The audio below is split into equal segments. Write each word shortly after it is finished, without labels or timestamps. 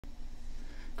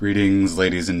Greetings,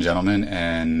 ladies and gentlemen,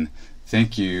 and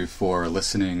thank you for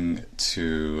listening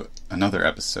to another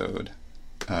episode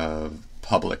of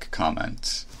Public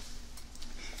Comment,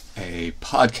 a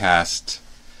podcast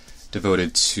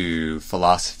devoted to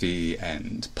philosophy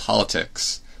and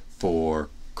politics for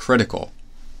critical,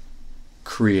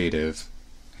 creative,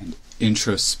 and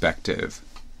introspective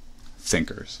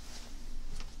thinkers.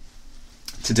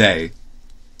 Today,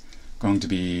 I'm going to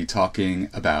be talking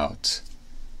about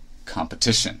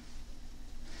competition.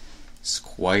 It's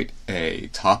quite a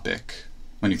topic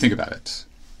when you think about it.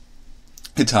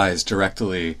 It ties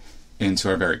directly into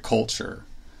our very culture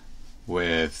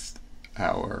with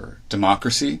our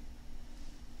democracy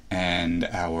and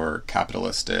our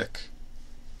capitalistic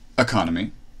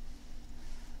economy.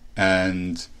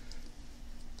 And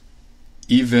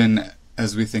even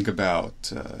as we think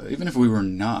about, even if we were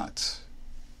not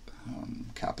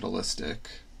capitalistic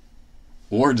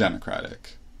or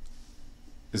democratic,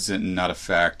 is it not a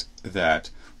fact that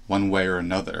one way or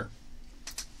another,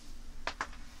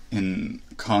 in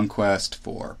conquest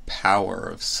for power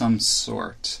of some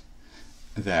sort,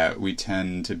 that we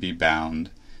tend to be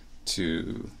bound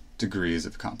to degrees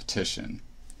of competition,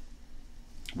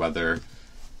 whether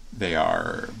they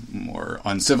are more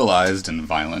uncivilized and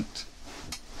violent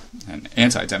and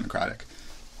anti-democratic,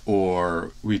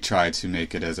 or we try to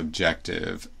make it as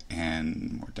objective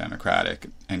and more democratic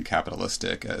and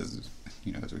capitalistic as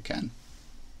we can.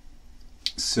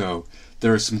 So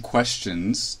there are some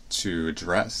questions to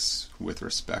address with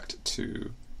respect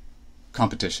to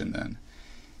competition then.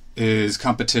 Is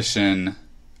competition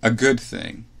a good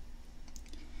thing?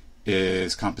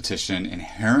 Is competition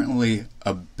inherently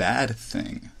a bad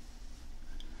thing?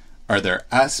 Are there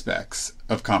aspects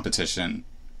of competition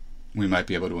we might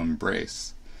be able to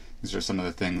embrace? These are some of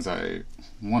the things I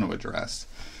want to address.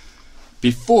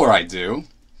 Before I do,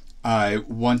 I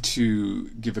want to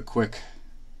give a quick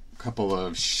couple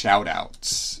of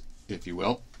shout-outs, if you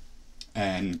will,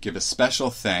 and give a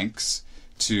special thanks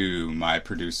to my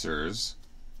producers,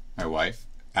 my wife,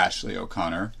 Ashley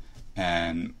O'Connor,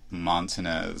 and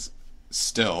Montanez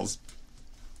Stills,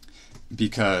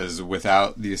 because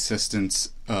without the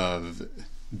assistance of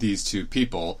these two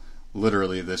people,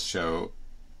 literally this show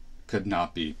could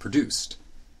not be produced.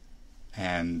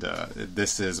 And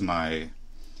this is my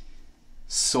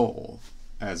soul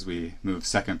as we move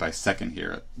second by second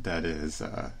here that is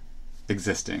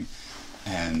existing,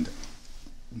 and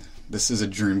this is a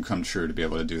dream come true to be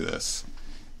able to do this.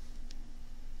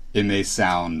 It may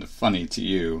sound funny to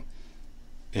you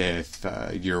if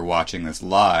you're watching this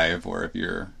live, or if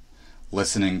you're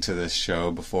listening to this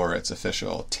show before its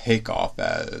official takeoff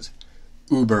as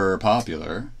uber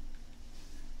popular,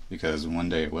 because one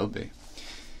day it will be.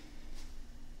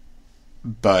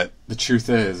 But the truth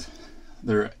is,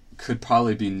 there could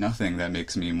probably be nothing that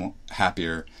makes me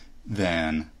happier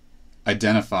than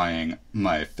identifying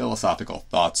my philosophical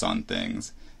thoughts on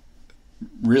things,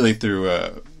 really through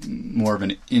a more of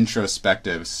an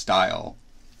introspective style,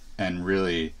 and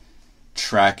really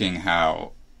tracking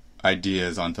how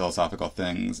ideas on philosophical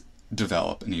things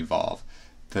develop and evolve.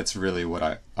 That's really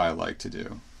what I like to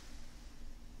do.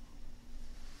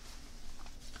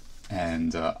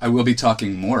 And I will be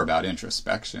talking more about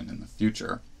introspection in the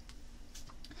future.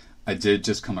 I did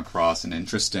just come across an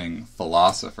interesting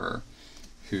philosopher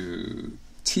who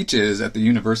teaches at the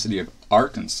University of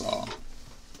Arkansas.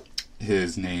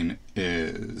 His name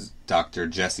is Dr.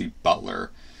 Jesse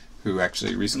Butler, who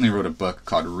actually recently wrote a book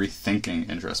called Rethinking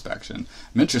Introspection.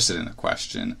 I'm interested in the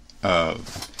question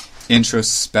of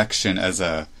introspection as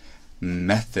a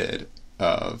method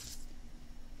of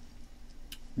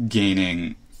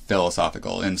gaining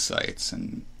philosophical insights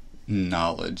and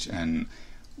knowledge, and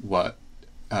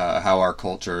how our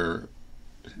culture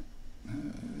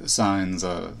assigns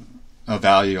a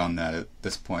value on that at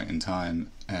this point in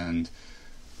time, and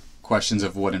questions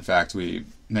of what in fact we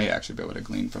may actually be able to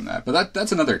glean from that. But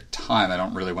that's another time. I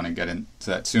don't really want to get into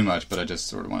that too much, but I just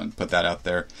sort of want to put that out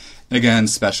there. And again,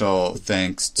 special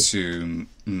thanks to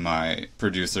my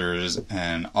producers,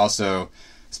 and also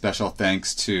special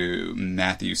thanks to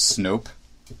Matthew Snope,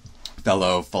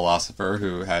 fellow philosopher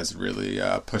who has really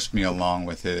pushed me along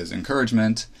with his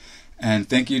encouragement. And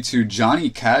thank you to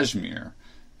Johnny Kashmir,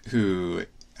 who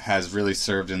has really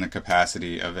served in the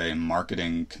capacity of a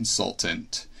marketing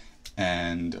consultant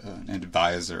and an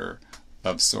advisor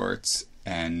of sorts,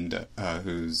 and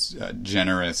whose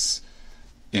generous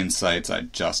insights I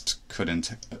just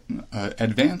couldn't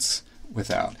advance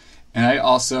without. And I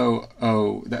also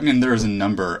owe, there's a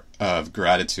number of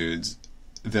gratitudes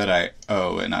that I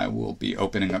owe, and I will be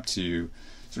opening up to you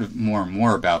sort of more and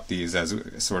more about these as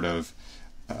we sort of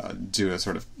do a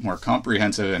sort of more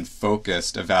comprehensive and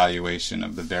focused evaluation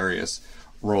of the various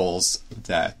roles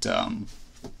that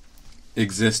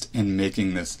exist in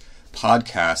making this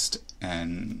podcast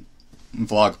and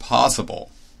vlog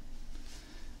possible.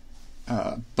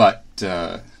 But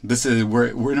this is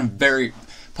we're in a very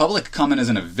public comment is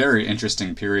in a very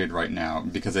interesting period right now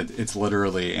because it's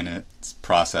literally in its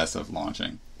process of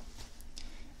launching,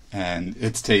 and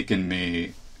it's taken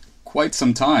me quite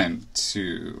some time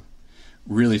to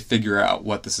really figure out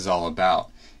what this is all about.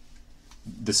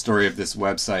 The story of this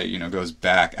website, goes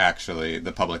back, actually,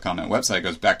 the public comment website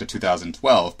goes back to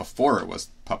 2012, before it was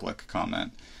public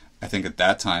comment. I think at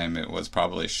that time it was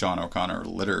probably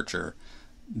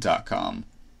SeanO'ConnorLiterature.com.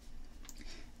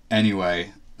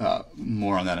 Anyway,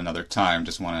 more on that another time.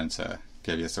 Just wanted to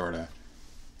give you a sort of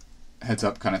heads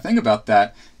up kind of thing about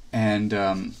that.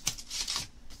 And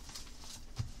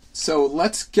so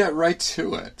let's get right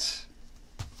to it.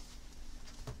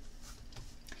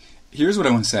 Here's what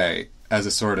I want to say as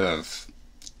a sort of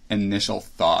initial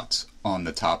thought on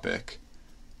the topic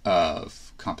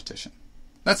of competition.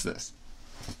 That's this.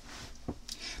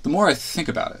 The more I think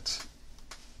about it,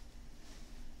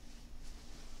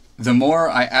 the more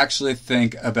I actually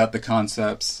think about the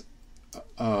concepts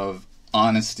of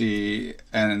honesty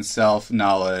and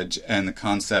self-knowledge and the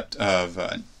concept of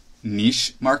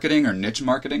niche marketing or niche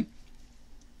marketing.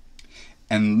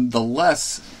 And the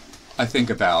less I think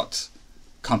about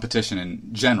competition in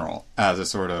general as a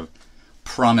sort of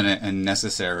prominent and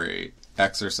necessary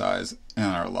exercise in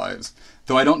our lives,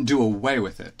 though I don't do away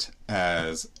with it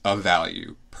as a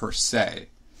value per se.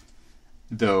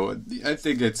 Though I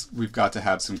think we've got to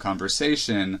have some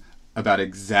conversation about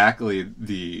exactly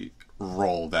the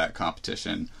role that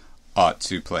competition ought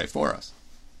to play for us.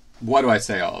 Why do I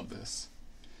say all of this?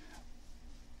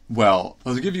 Well,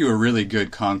 I'll give you a really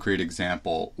good concrete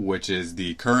example, which is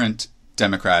the current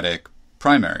Democratic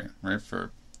primary, right,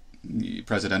 for the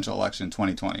presidential election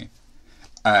 2020.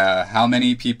 How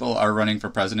many people are running for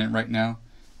president right now?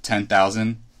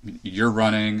 10,000. You're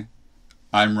running.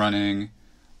 I'm running.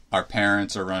 Our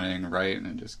parents are running, right? And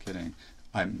I'm just kidding.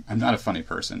 I'm not a funny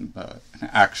person, but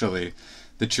actually,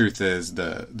 the truth is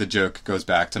the joke goes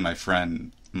back to my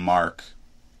friend Mark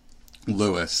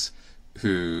Lewis,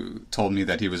 who told me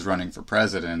that he was running for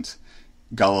president.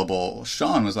 Gullible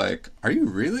Sean was like, "Are you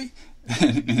really?"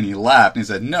 And he laughed and he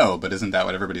said, "No, but isn't that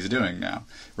what everybody's doing now?"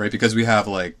 Right? Because we have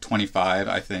like 25,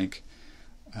 I think,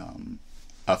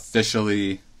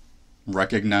 officially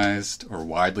recognized or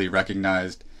widely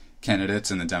recognized candidates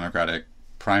in the Democratic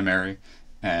primary.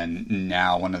 And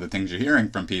now one of the things you're hearing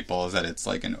from people is that it's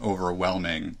like an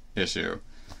overwhelming issue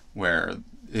where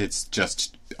it's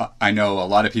just, I know a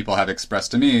lot of people have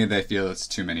expressed to me they feel it's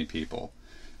too many people.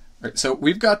 Right? So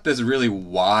we've got this really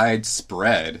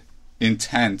widespread,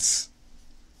 intense,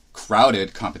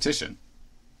 crowded competition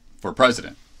for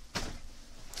president.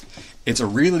 It's a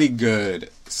really good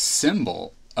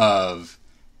symbol of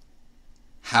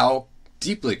how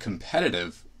deeply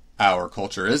competitive our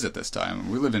culture is at this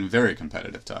time. We live in very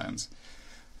competitive times.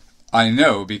 I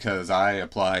know because I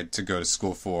applied to go to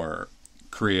school for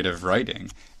creative writing,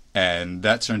 and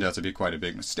that turned out to be quite a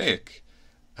big mistake.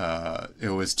 It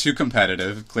was too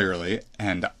competitive, clearly,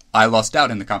 and I lost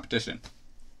out in the competition.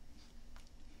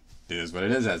 It is what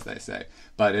it is, as they say.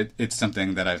 But it's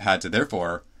something that I've had to,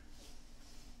 therefore,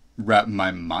 wrap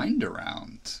my mind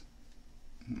around.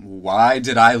 Why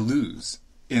did I lose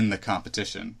in the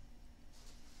competition?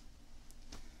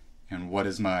 And what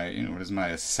is my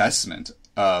assessment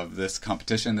of this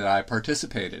competition that I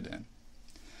participated in?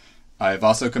 I've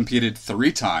also competed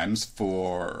 3 times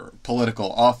for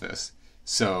political office.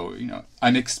 So,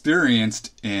 I'm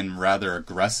experienced in rather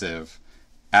aggressive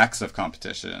acts of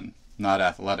competition. Not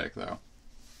athletic, though.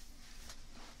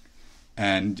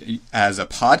 And as a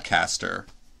podcaster,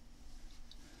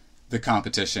 the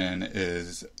competition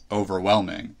is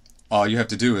overwhelming. All you have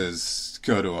to do is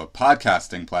go to a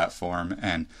podcasting platform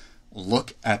and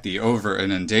look at the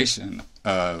over-inundation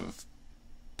of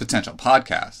potential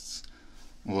podcasts.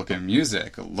 Look at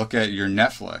music. Look at your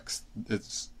Netflix.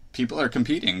 People are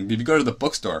competing. If you go to the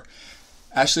bookstore,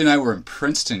 Ashley and I were in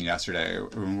Princeton yesterday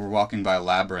when we were walking by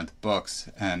Labyrinth Books,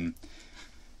 and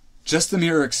just the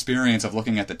mere experience of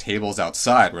looking at the tables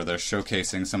outside where they're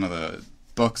showcasing some of the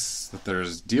books that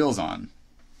there's deals on.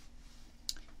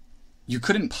 You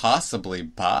couldn't possibly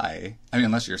buy,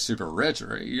 unless you're super rich,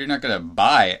 right? You're not going to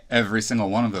buy every single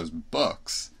one of those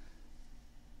books.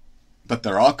 But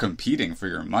they're all competing for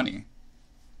your money.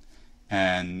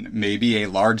 And maybe a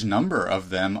large number of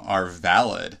them are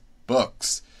valid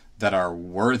books that are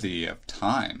worthy of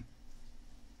time.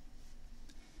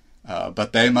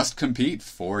 But they must compete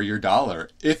for your dollar.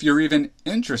 If you're even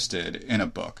interested in a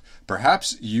book,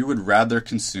 perhaps you would rather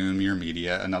consume your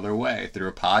media another way, through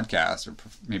a podcast, or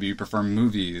maybe you prefer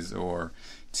movies or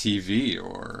TV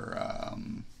or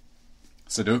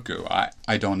Sudoku.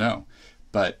 I don't know.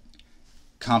 But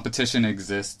competition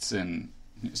exists in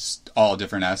all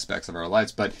different aspects of our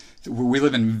lives. But we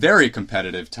live in very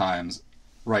competitive times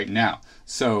right now.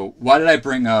 So why did I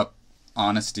bring up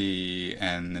honesty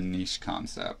and the niche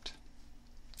concept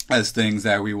as things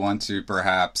that we want to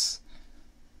perhaps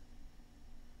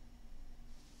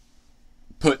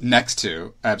put next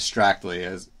to, abstractly,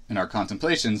 as in our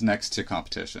contemplations, next to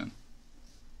competition?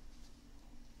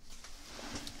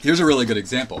 Here's a really good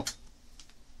example.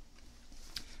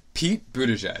 Pete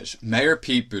Buttigieg, Mayor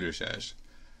Pete Buttigieg.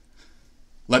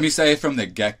 Let me say from the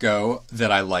get-go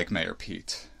that I like Mayor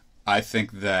Pete. I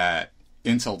think that,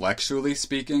 intellectually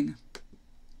speaking,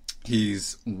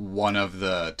 he's one of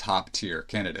the top-tier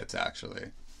candidates,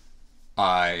 actually.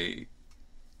 I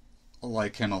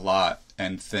like him a lot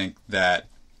and think that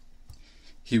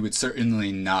he would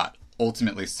certainly not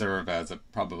ultimately serve as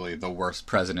probably the worst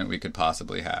president we could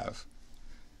possibly have.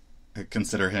 I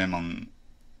consider him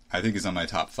I think he's on my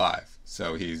top 5,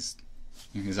 so he's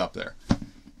up there.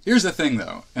 Here's the thing,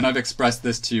 though, and I've expressed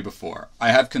this to you before.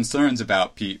 I have concerns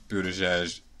about Pete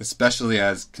Buttigieg, especially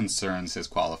as concerns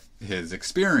his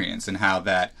experience and how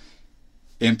that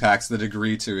impacts the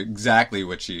degree to exactly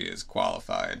which he is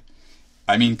qualified.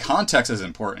 I mean, context is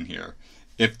important here.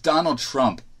 If Donald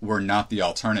Trump were not the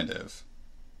alternative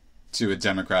to a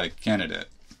Democratic candidate,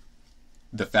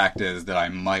 the fact is that I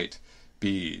might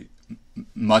be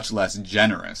much less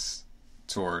generous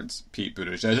towards Pete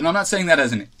Buttigieg. And I'm not saying that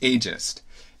as an ageist.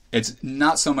 It's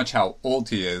not so much how old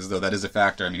he is, though that is a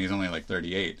factor. I mean, he's only like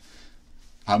 38.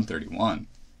 I'm 31.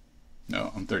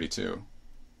 No, I'm 32.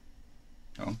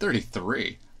 No, I'm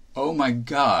 33. Oh my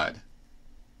God.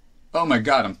 Oh my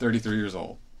God, I'm 33 years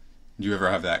old. Do you ever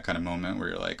have that kind of moment where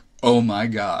you're like, oh my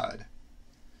God,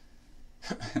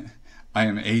 I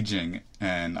am aging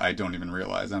and I don't even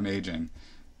realize I'm aging?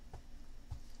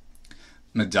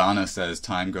 Madonna says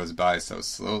time goes by so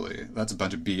slowly. That's a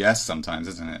bunch of BS sometimes,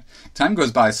 isn't it? Time goes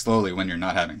by slowly when you're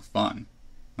not having fun.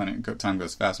 Time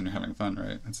goes fast when you're having fun,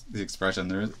 right? That's the expression.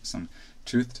 There is some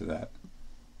truth to that.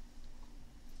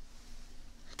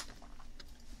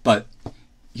 But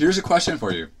here's a question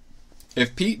for you.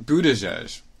 If Pete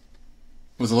Buttigieg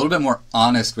was a little bit more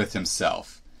honest with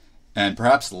himself and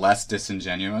perhaps less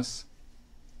disingenuous,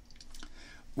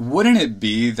 wouldn't it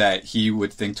be that he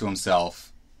would think to himself,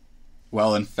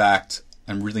 well, in fact,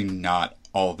 I'm really not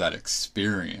all that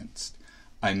experienced.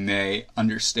 I may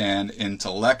understand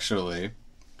intellectually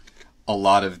a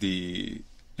lot of the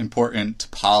important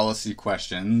policy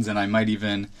questions, and I might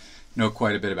even know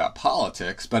quite a bit about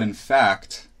politics, but in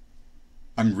fact,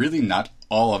 I'm really not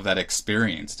all of that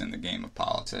experienced in the game of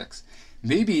politics.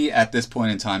 Maybe at this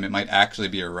point in time, it might actually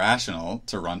be irrational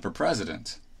to run for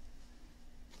president.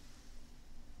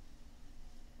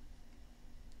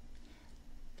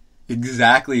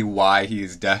 Exactly why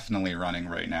he's definitely running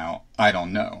right now, I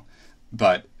don't know.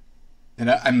 But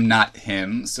I'm not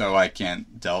him, so I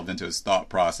can't delve into his thought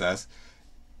process.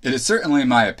 It is certainly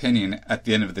my opinion at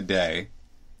the end of the day.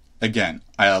 Again,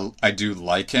 I do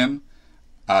like him.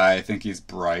 I think he's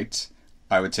bright.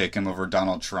 I would take him over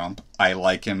Donald Trump. I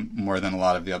like him more than a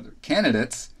lot of the other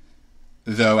candidates.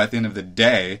 Though at the end of the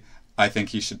day, I think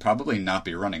he should probably not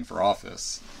be running for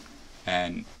office.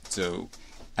 And so,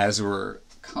 as we're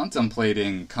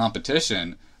contemplating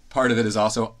competition, part of it is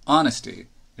also honesty.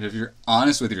 And if you're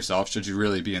honest with yourself, should you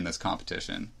really be in this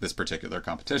competition, this particular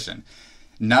competition?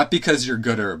 Not because you're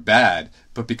good or bad,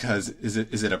 but because is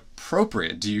it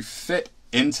appropriate? Do you fit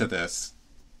into this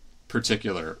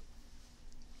particular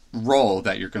role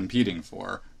that you're competing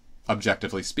for,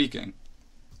 objectively speaking?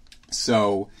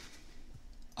 So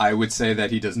I would say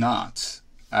that he does not,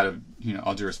 out of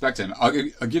all due respect to him.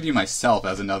 I'll give you myself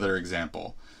as another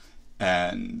example.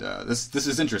 And this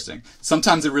is interesting.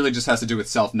 Sometimes it really just has to do with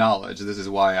self-knowledge. This is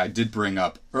why I did bring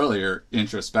up earlier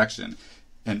introspection,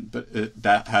 but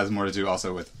that has more to do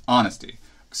also with honesty.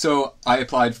 So I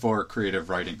applied for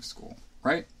creative writing school,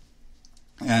 right?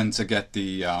 And to get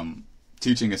the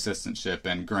teaching assistantship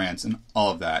and grants and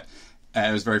all of that. And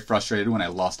I was very frustrated when I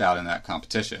lost out in that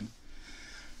competition.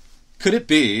 Could it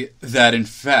be that, in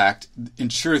fact, in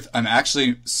truth, I'm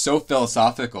actually so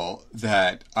philosophical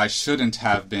that I shouldn't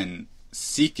have been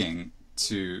seeking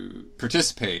to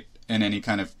participate in any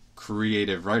kind of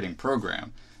creative writing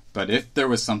program? But if there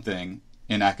was something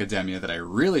in academia that I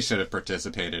really should have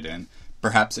participated in,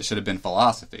 perhaps it should have been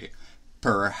philosophy.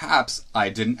 Perhaps I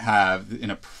didn't have an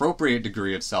appropriate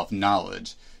degree of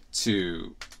self-knowledge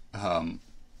to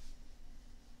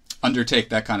undertake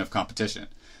that kind of competition.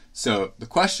 So the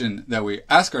question that we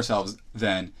ask ourselves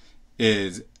then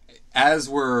is, as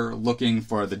we're looking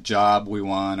for the job we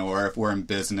want, or if we're in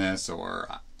business, or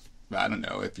I don't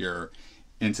know, if you're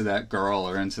into that girl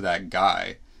or into that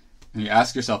guy, and you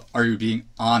ask yourself, are you being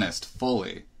honest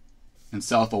fully and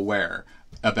self-aware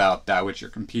about that which you're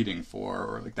competing for,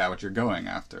 or like that which you're going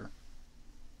after?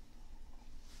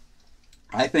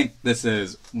 I think this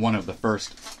is one of the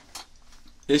first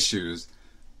issues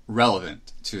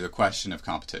relevant to the question of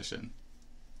competition.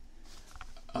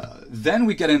 Then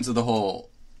we get into the whole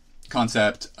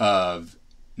concept of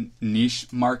niche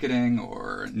marketing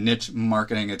or niche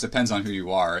marketing. It depends on who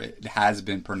you are. It has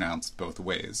been pronounced both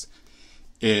ways.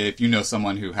 If you know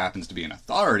someone who happens to be an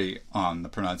authority on the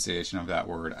pronunciation of that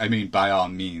word, I mean, by all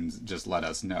means, just let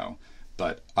us know.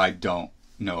 But I don't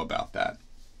know about that.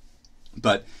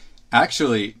 But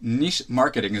actually, niche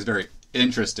marketing is very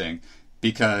interesting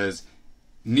because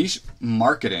niche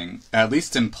marketing, at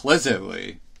least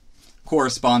implicitly,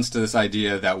 corresponds to this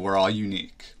idea that we're all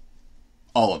unique.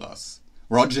 All of us.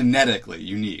 We're all genetically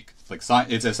unique. Like,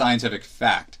 it's a scientific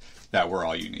fact that we're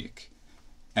all unique.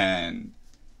 And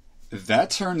that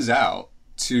turns out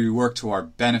to work to our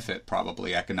benefit,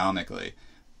 probably economically,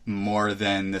 more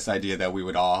than this idea that we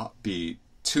would all be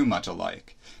too much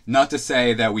alike. Not to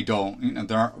say that we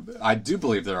don't, I do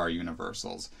believe there are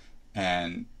universals.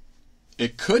 And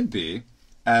it could be,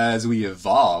 as we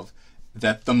evolve,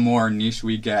 that the more niche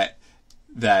we get,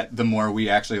 that the more we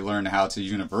actually learn how to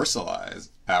universalize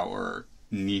our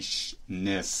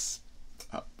nicheness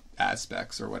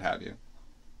aspects or what have you.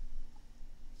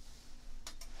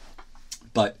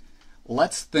 But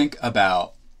let's think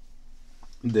about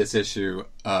this issue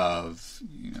of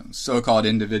so-called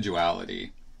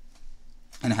individuality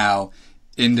and how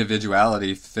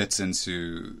individuality fits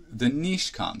into the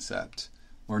niche concept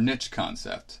or niche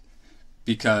concept,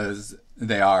 because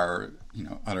they are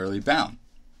utterly bound.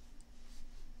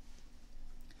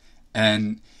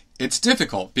 And it's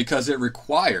difficult because it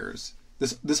requires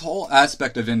this whole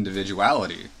aspect of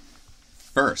individuality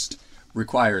first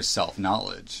requires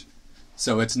self-knowledge.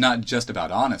 So it's not just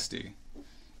about honesty.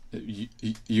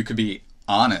 You could be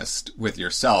honest with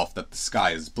yourself that the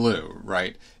sky is blue,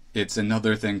 right? It's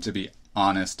another thing to be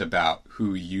honest about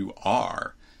who you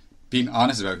are. Being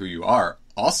honest about who you are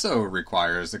also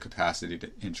requires the capacity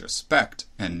to introspect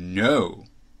and know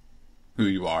who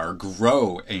you are,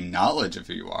 grow a knowledge of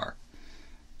who you are.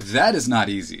 That is not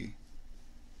easy.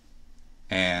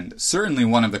 And certainly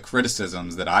one of the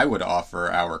criticisms that I would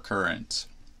offer our current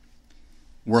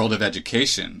world of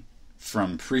education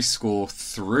from preschool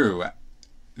through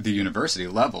the university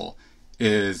level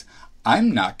is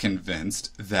I'm not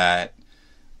convinced that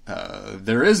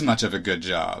there is much of a good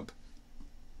job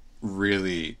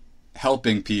really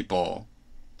helping people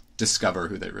discover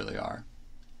who they really are.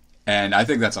 And I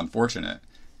think that's unfortunate,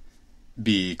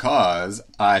 because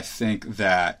I think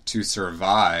that to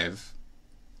survive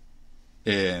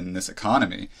in this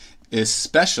economy,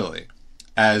 especially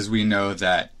as we know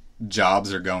that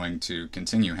jobs are going to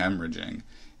continue hemorrhaging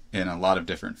in a lot of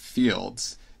different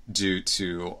fields due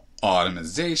to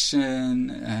automation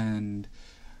and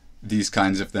these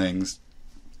kinds of things.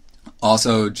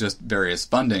 Also, just various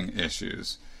funding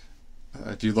issues.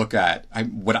 If you look at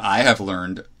what I have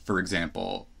learned, for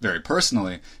example, very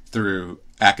personally, through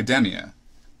academia,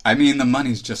 I mean, the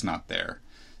money's just not there.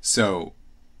 So,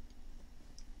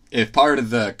 if part of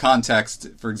the context,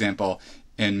 for example,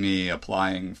 in me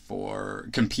applying for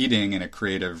competing in a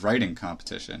creative writing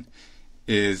competition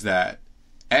is that,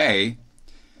 A,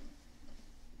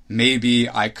 maybe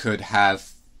I could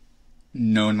have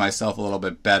known myself a little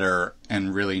bit better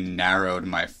and really narrowed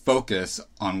my focus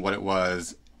on what it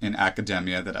was in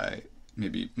academia that I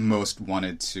maybe most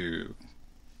wanted to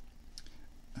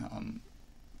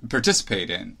participate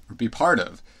in or be part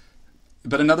of.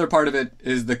 But another part of it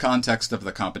is the context of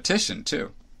the competition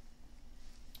too,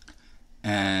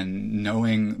 and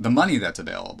knowing the money that's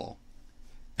available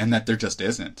and that there just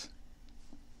isn't.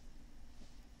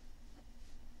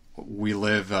 We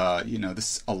live, a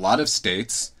lot of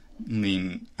states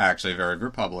lean actually very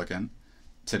Republican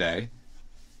today,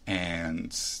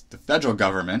 and the federal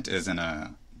government is in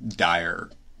dire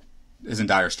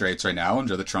straits right now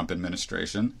under the Trump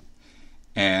administration.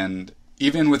 And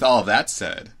even with all of that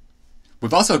said,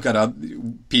 we've also got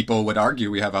people would argue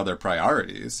we have other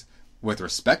priorities with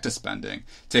respect to spending.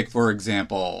 Take, for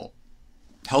example,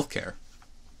 healthcare,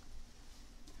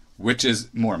 which is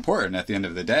more important at the end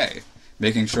of the day.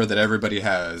 Making sure that everybody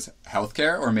has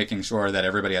healthcare or making sure that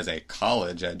everybody has a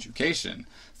college education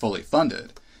fully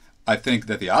funded. I think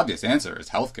that the obvious answer is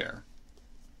healthcare.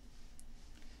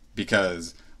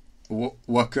 because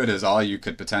what good is all you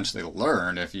could potentially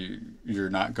learn if you're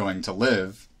not going to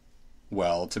live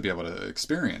well to be able to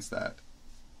experience that?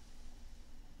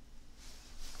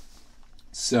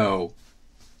 So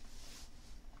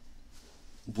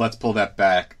let's pull that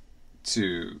back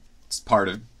to part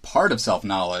of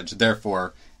self-knowledge.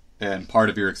 Therefore, and part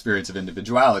of your experience of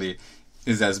individuality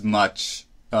is as much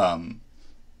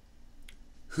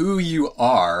who you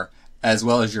are as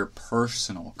well as your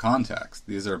personal context.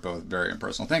 These are both very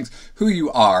impersonal things. Who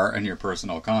you are and your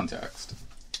personal context.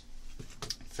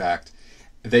 In fact,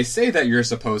 they say that you're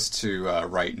supposed to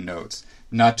write notes,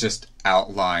 not just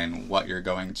outline what you're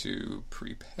going to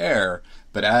prepare,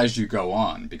 but as you go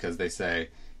on, because they say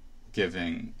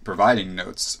providing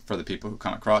notes for the people who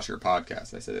come across your podcast.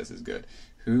 They say this is good.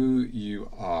 Who you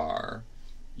are,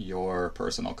 your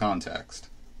personal context.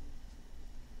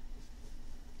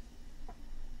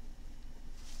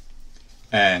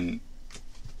 And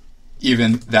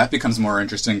even that becomes more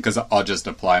interesting because I'll just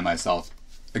apply myself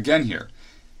again here.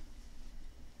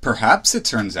 Perhaps it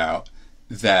turns out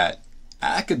that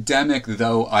academic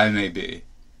though I may be,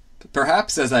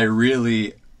 perhaps as I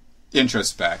really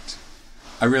introspect,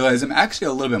 I realize I'm actually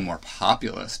a little bit more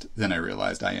populist than I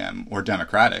realized I am, or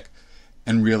democratic,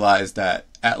 and realize that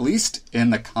at least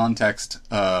in the context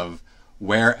of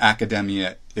where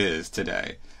academia is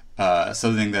today,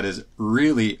 something that is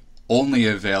really only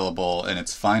available in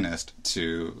its finest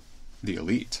to the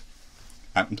elite.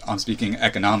 I'm speaking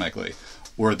economically,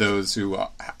 or those who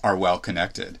are well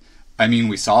connected. I mean,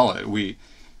 we saw it.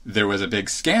 There was a big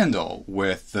scandal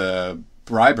with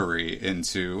bribery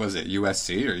into, was it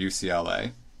USC or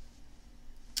UCLA?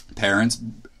 Parents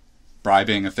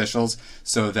bribing officials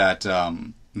so that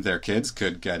their kids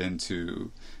could get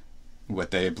into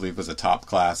what they believe was a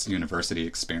top-class university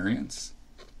experience.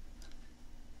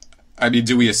 I mean,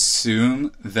 do we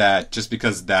assume that just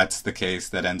because that's the case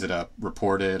that ended up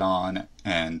reported on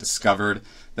and discovered,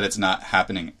 that it's not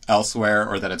happening elsewhere,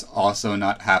 or that it's also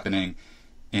not happening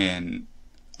in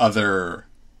other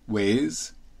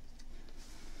ways?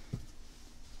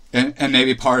 And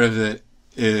maybe part of it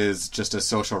is just a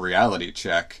social reality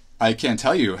check. I can't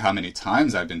tell you how many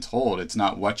times I've been told it's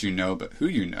not what you know, but who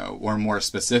you know, or more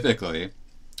specifically,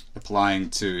 applying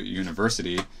to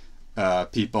university,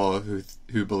 people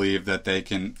who believe that they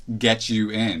can get you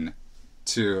in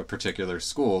to a particular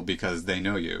school because they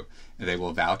know you and they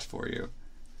will vouch for you.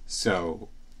 So,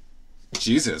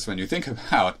 Jesus, when you think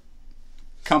about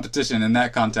competition in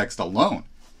that context alone,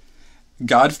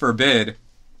 God forbid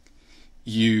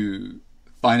you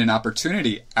find an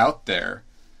opportunity out there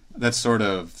that's sort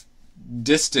of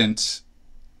distant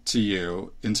to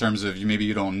you in terms of maybe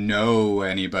you don't know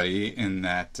anybody in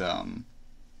that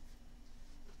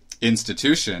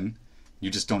institution,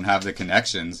 you just don't have the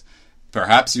connections.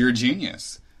 Perhaps you're a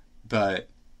genius, but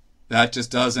that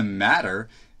just doesn't matter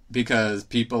because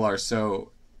people are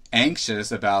so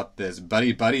anxious about this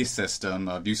buddy-buddy system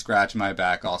of you scratch my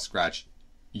back, I'll scratch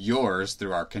yours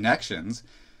through our connections.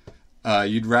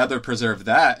 You'd rather preserve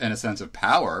that in a sense of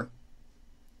power.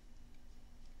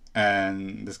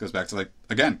 And this goes back to,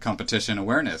 again, competition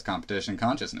awareness, competition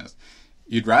consciousness.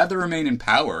 You'd rather remain in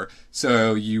power,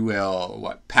 so you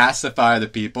will, pacify the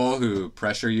people who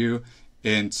pressure you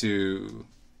into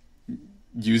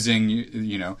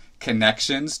using,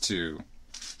 connections to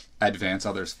advance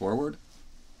others forward.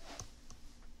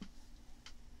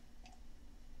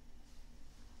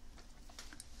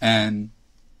 And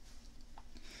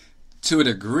to a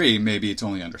degree, maybe it's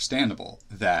only understandable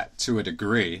that, to a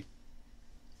degree,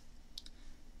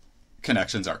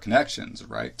 connections are connections,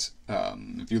 right?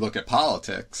 If you look at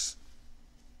politics,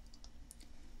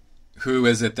 who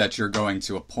is it that you're going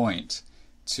to appoint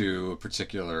to a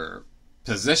particular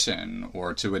position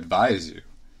or to advise you?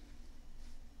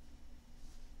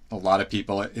 A lot of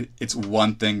people, it's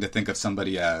one thing to think of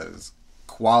somebody as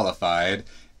qualified.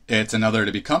 It's another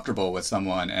to be comfortable with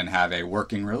someone and have a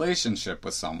working relationship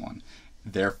with someone.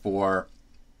 Therefore,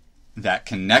 that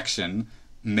connection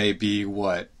may be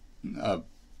what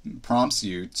prompts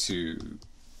you to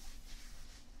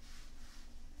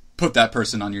put that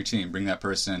person on your team, bring that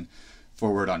person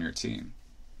forward on your team.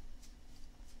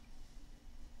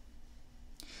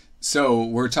 So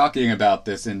we're talking about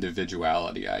this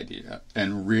individuality idea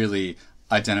and really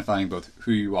identifying both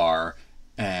who you are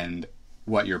and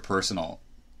what your personal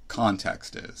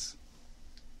context is.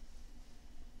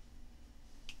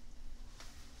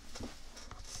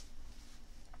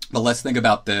 But let's think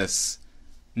about this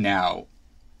now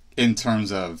in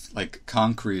terms of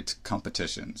concrete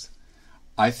competitions.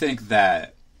 I think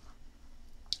that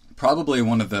probably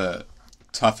one of the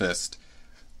toughest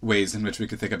ways in which we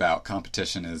could think about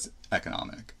competition is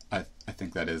economic. I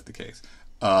think that is the case.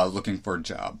 Looking for a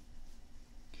job.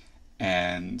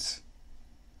 And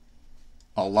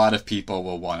a lot of people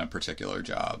will want a particular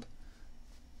job.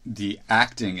 The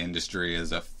acting industry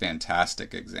is a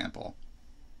fantastic example.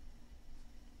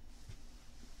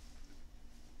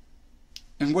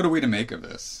 And what are we to make of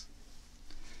this?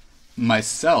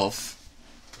 Myself,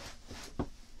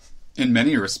 in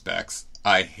many respects,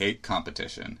 I hate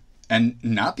competition. And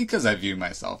not because I view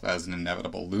myself as an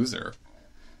inevitable loser.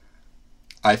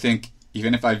 I think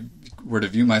even if I were to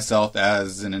view myself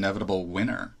as an inevitable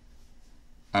winner,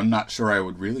 I'm not sure I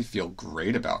would really feel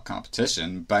great about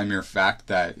competition by mere fact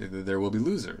that there will be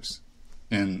losers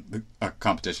in a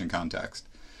competition context.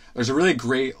 There's a really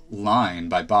great line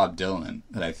by Bob Dylan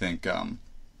that I think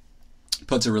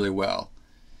puts it really well.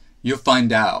 You'll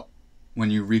find out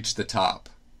when you reach the top,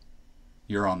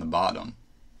 you're on the bottom.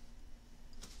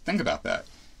 Think about that.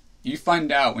 You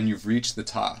find out when you've reached the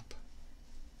top,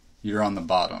 you're on the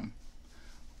bottom.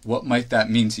 What might that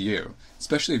mean to you,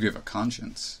 especially if you have a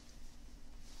conscience?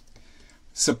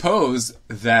 Suppose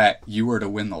that you were to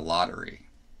win the lottery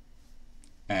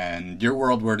and your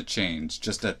world were to change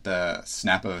just at the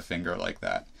snap of a finger like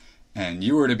that, and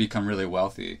you were to become really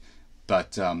wealthy,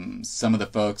 but some of the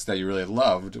folks that you really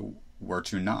loved were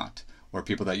to not, or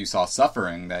people that you saw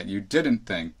suffering that you didn't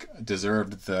think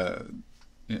deserved the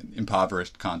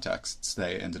impoverished contexts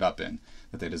they ended up in,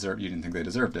 that they deserved, you didn't think they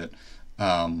deserved it.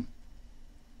 How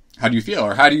do you feel?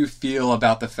 Or how do you feel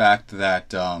about the fact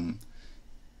that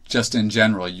just in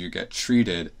general you get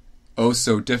treated oh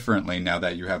so differently now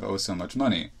that you have oh so much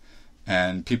money,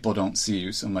 and people don't see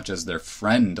you so much as their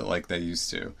friend like they used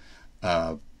to,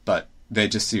 but they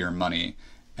just see your money,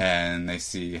 and they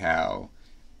see how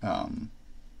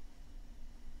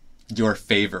your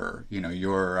favor,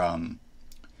 your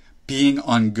being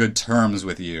on good terms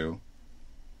with you,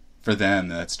 for them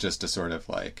that's just a sort of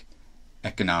like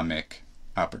economic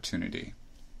opportunity.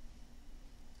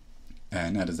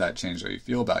 And how does that change the way you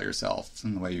feel about yourself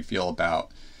and the way you feel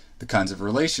about the kinds of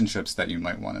relationships that you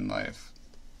might want in life?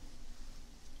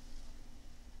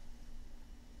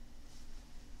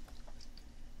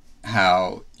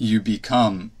 How you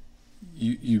become,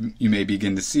 you may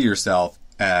begin to see yourself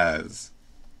as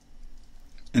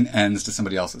an ends to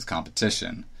somebody else's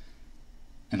competition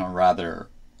in a rather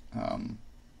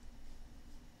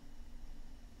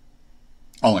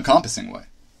all-encompassing way.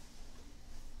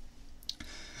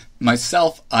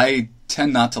 Myself, I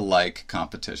tend not to like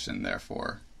competition,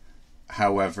 therefore.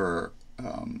 However,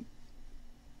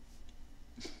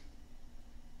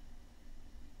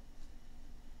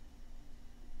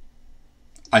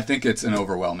 I think it's an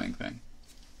overwhelming thing.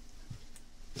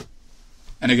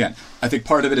 And again, I think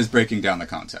part of it is breaking down the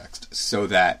context so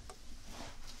that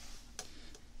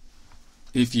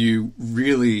if you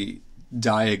really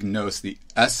diagnose the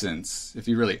essence, if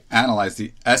you really analyze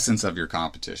the essence of your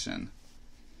competition,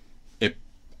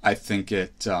 I think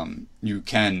you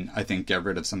can, get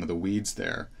rid of some of the weeds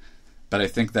there. But I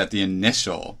think that the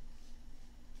initial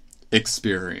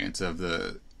experience of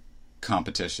the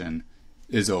competition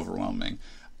is overwhelming.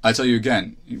 I tell you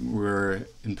again, we're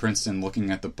in Princeton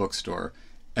looking at the bookstore,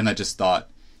 and I just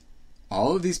thought,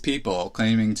 all of these people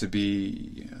claiming to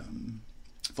be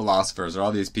philosophers, or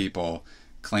all these people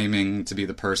claiming to be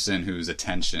the person whose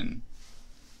attention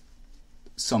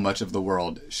so much of the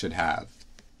world should have.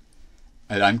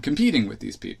 And I'm competing with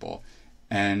these people.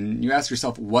 And you ask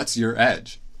yourself, what's your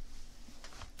edge?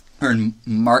 Or in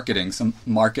marketing, some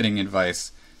marketing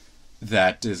advice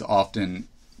that is often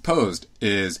posed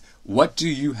is, what do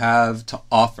you have to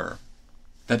offer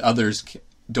that others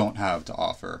don't have to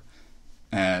offer?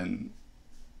 And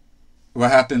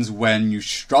what happens when you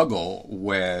struggle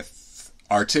with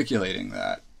articulating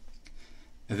that?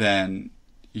 Then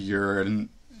you're in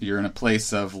a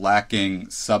place of lacking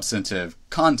substantive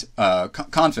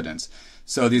confidence.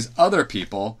 So these other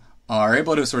people are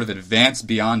able to sort of advance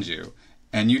beyond you,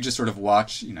 and you just sort of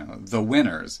watch, the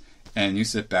winners, and you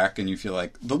sit back and you feel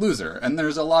like the loser. And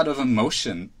there's a lot of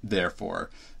emotion, therefore,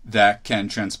 that can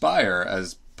transpire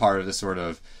as part of this sort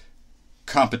of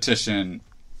competition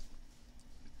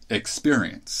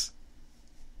experience.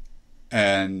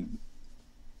 And,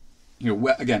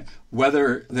 again,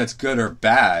 whether that's good or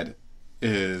bad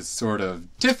is sort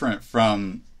of different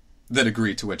from the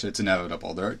degree to which it's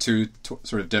inevitable. There are two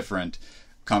sort of different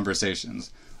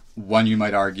conversations. One you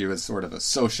might argue is sort of a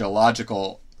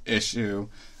sociological issue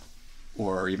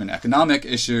or even economic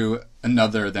issue.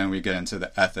 Another, then we get into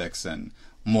the ethics and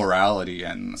morality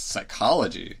and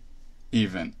psychology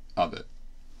even of it.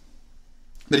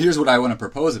 But here's what I want to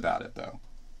propose about it, though.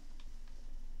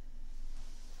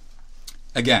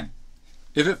 Again,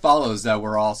 if it follows that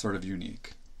we're all sort of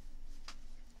unique,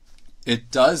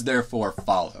 It does therefore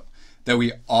follow that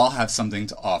we all have something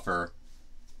to offer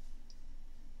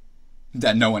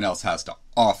that no one else has to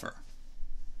offer.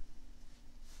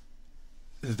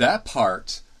 That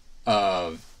part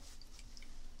of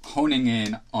honing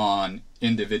in on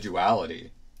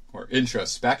individuality or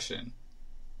introspection,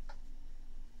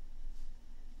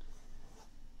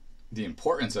 the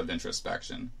importance of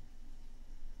introspection,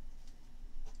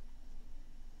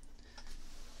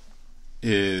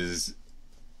 is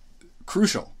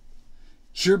crucial.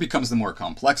 Here becomes the more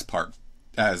complex part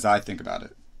as I think about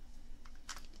it.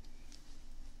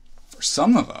 For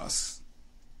some of us,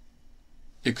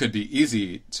 it could be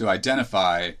easy to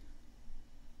identify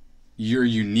your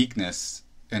uniqueness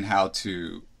and how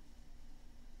to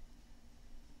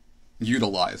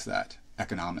utilize that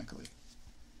economically.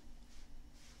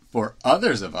 For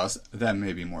others of us, that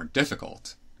may be more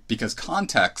difficult because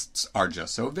contexts are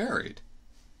just so varied.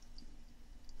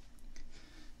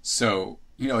 So,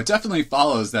 it definitely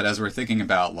follows that as we're thinking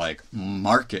about like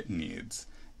market needs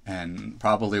and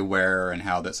probably where and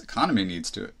how this economy needs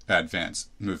to advance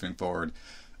moving forward,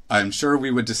 I'm sure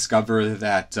we would discover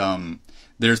that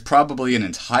there's probably an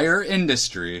entire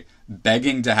industry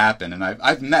begging to happen. And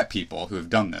I've met people who have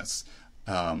done this.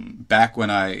 Back when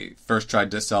I first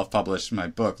tried to self-publish my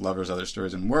book, Lovers, Other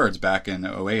Stories, and Words, back in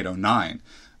 08, 09,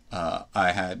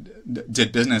 I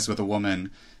did business with a woman.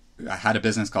 I had a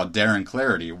business called Dare and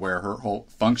Clarity, where her whole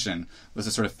function was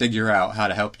to sort of figure out how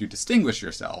to help you distinguish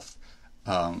yourself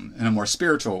in a more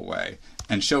spiritual way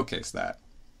and showcase that,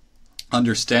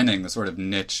 understanding the sort of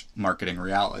niche marketing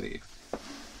reality.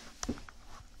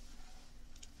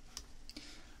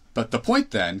 But the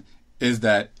point then is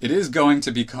that it is going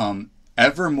to become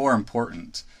ever more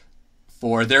important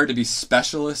for there to be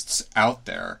specialists out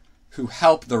there who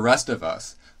help the rest of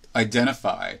us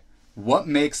identify what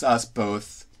makes us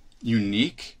both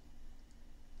unique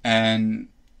and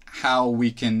how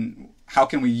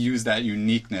can we use that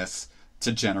uniqueness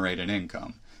to generate an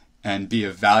income and be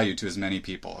of value to as many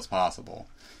people as possible.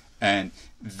 And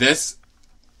this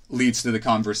leads to the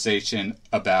conversation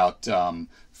about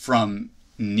from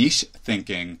niche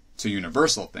thinking to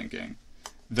universal thinking,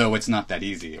 though it's not that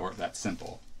easy or that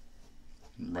simple.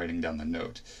 I'm writing down the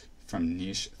note. From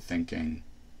niche thinking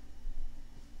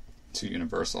to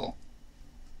universal.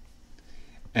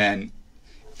 And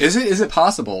is it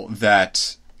possible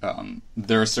that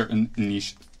there are certain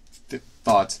niche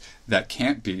thoughts that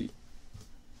can't be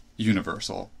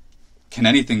universal? Can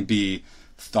anything be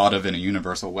thought of in a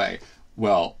universal way?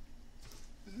 Well,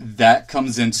 that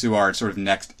comes into our sort of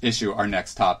next issue, our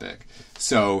next topic.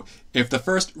 So if the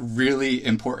first really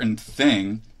important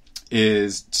thing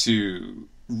is to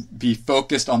be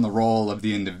focused on the role of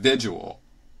the individual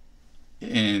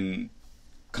in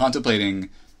contemplating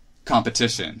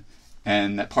competition,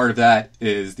 and that part of that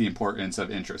is the importance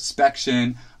of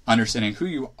introspection, understanding who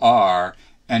you are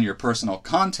and your personal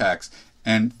context,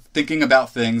 and thinking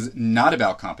about things not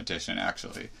about competition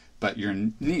actually, but your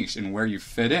niche and where you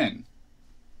fit in.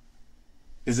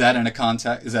 Is that in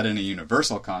a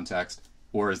universal context,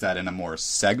 or is that in a more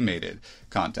segmented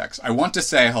context? I want to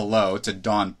say hello to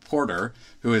Dawn Porter,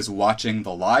 who is watching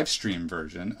the live stream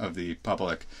version of the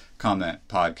Public Comment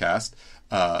podcast.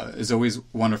 It's always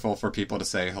wonderful for people to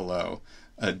say hello.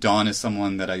 Dawn is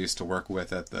someone that I used to work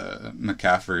with at the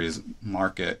McCaffrey's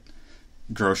Market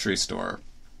grocery store.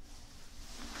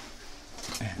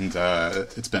 And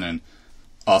it's been an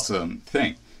awesome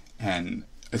thing. And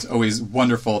it's always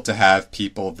wonderful to have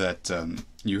people that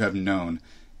you have known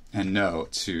and know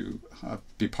to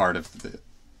be part of the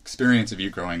experience of you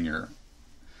growing your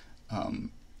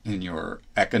in your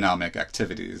economic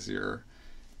activities, your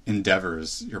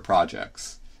endeavors, your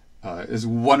projects. It's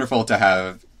wonderful to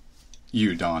have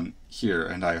you, Dawn, here,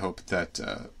 and I hope that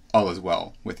all is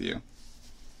well with you.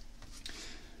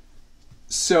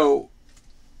 So,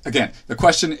 again, the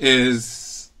question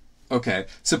is, okay,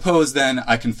 suppose then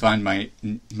I can find my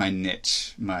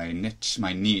niche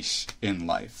in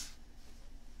life.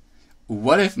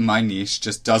 What if my niche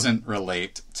just doesn't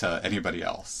relate to anybody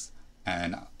else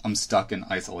and I'm stuck in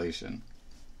isolation?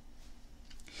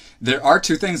 There are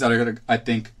two things that are going to, I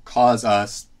think, cause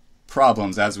us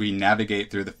problems as we navigate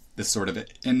through this sort of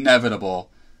inevitable,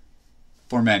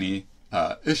 for many,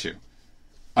 issue.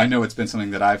 I know it's been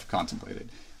something that I've contemplated.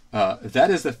 That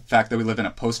is the fact that we live in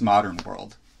a postmodern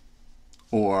world.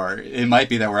 Or it might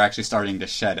be that we're actually starting to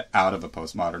shed out of a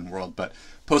postmodern world, but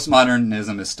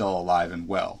postmodernism is still alive and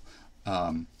well.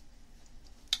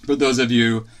 For those of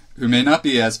you who may not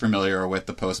be as familiar with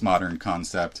the postmodern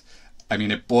concept, I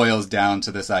mean, it boils down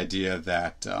to this idea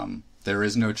that There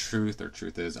is no truth, or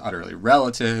truth is utterly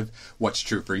relative. What's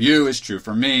true for you is true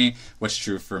for me. What's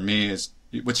true for me is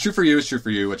what's true for you is true for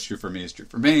you. What's true for me is true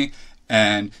for me.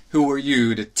 And who are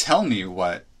you to tell me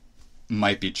what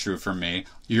might be true for me?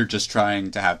 You're just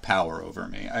trying to have power over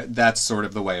me. That's sort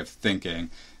of the way of thinking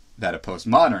that a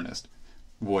postmodernist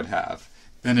would have.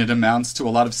 And it amounts to a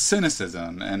lot of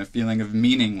cynicism and a feeling of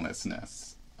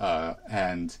meaninglessness.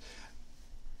 And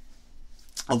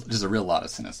there's a real lot of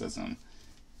cynicism.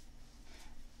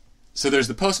 So there's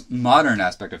the postmodern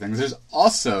aspect of things. There's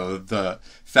also the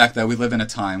fact that we live in a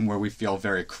time where we feel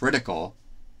very critical,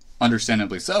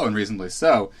 understandably so and reasonably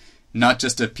so, not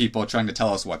just of people trying to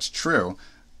tell us what's true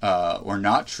or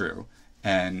not true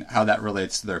and how that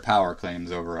relates to their power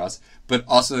claims over us, but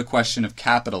also the question of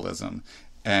capitalism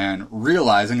and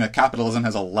realizing that capitalism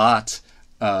has a lot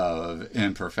of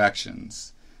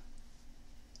imperfections,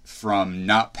 from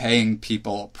not paying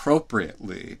people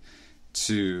appropriately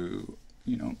to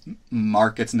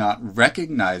markets not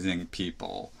recognizing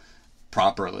people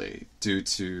properly due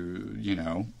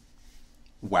to,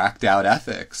 whacked out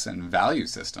ethics and value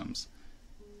systems.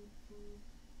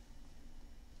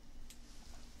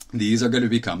 These are going to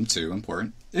become two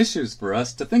important issues for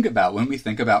us to think about when we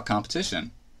think about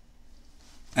competition.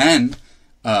 And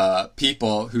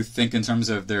people who think in terms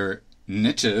of their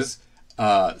niches,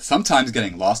 sometimes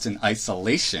getting lost in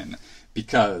isolation,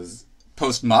 because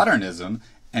postmodernism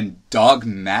and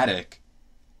dogmatic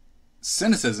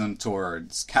cynicism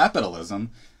towards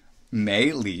capitalism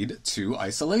may lead to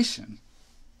isolation.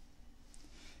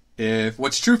 If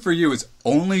what's true for you is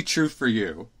only true for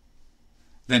you,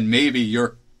 then maybe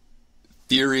your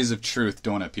theories of truth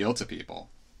don't appeal to people.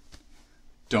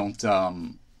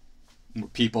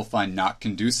 People find not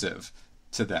conducive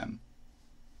to them.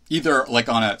 Either like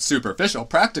on a superficial,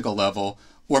 practical level,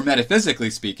 or metaphysically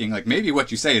speaking, like maybe what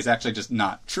you say is actually just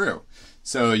not true.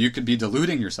 So you could be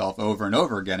deluding yourself over and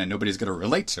over again and nobody's going to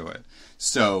relate to it.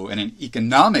 So in an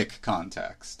economic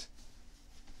context,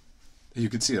 you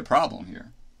could see the problem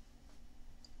here.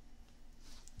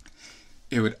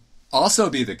 It would also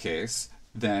be the case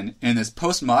then in this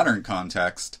postmodern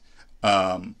context,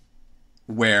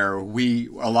 where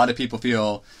a lot of people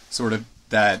feel sort of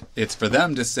that it's for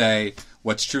them to say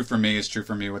what's true for me is true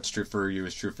for me, what's true for you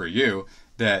is true for you,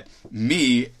 that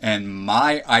me and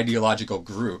my ideological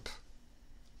group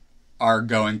are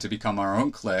going to become our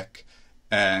own clique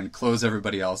and close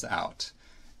everybody else out.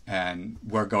 And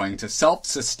we're going to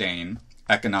self-sustain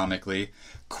economically,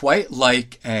 quite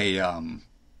like a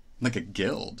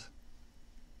guild.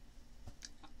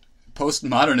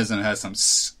 Postmodernism has some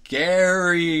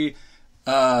scary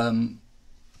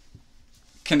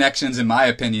connections, in my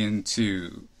opinion,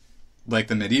 to like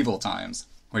the medieval times,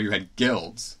 where you had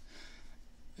guilds,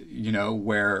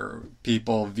 where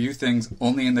people view things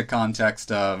only in the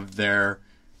context of their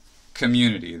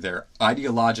community, their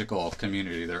ideological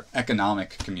community, their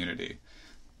economic community.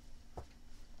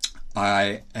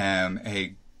 I am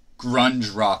a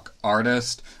grunge rock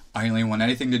artist. I only want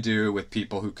anything to do with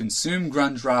people who consume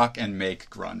grunge rock and make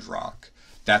grunge rock.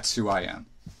 That's who I am.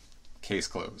 Case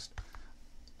closed.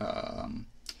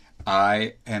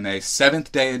 I am a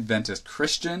Seventh-day Adventist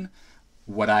Christian.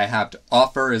 What I have to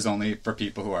offer is only for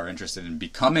people who are interested in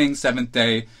becoming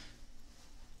Seventh-day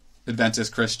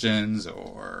Adventist Christians,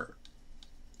 or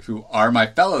who are my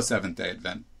fellow Seventh-day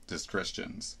Adventist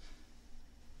Christians.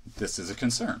 This is a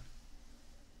concern.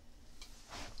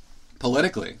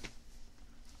 Politically,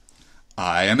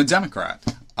 I am a Democrat.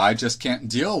 I just can't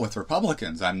deal with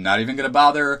Republicans. I'm not even going to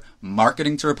bother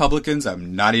marketing to Republicans.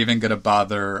 I'm not even going to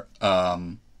bother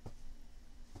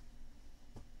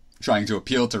trying to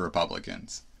appeal to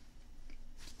Republicans.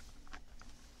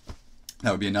 That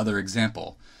would be another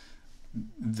example.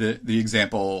 The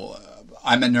example,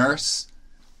 I'm a nurse.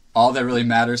 All that really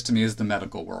matters to me is the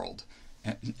medical world.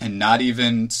 And not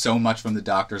even so much from the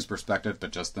doctor's perspective,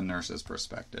 but just the nurse's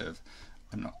perspective.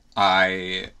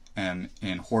 I am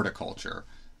in horticulture.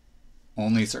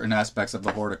 Only certain aspects of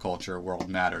the horticulture world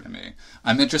matter to me.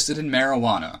 I'm interested in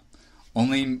marijuana.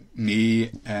 Only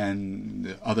me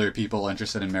and other people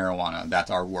interested in marijuana. That's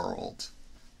our world.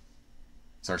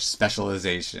 It's our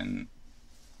specialization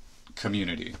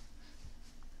community.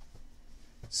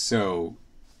 So,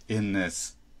 in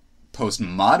this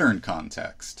postmodern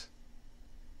context,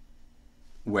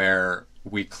 where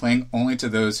we cling only to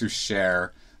those who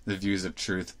share the views of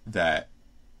truth that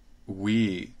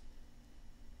we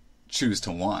choose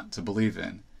to want, to believe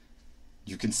in,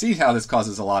 you can see how this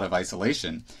causes a lot of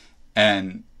isolation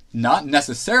and not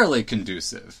necessarily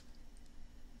conducive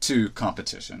to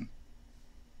competition,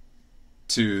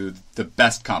 to the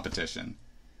best competition.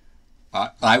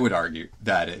 I would argue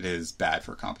that it is bad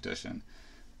for competition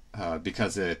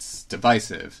because it's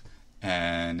divisive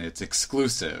and it's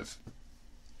exclusive.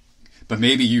 But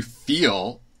maybe you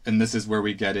feel, and this is where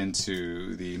we get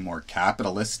into the more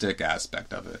capitalistic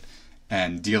aspect of it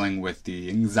and dealing with the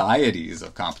anxieties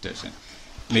of competition.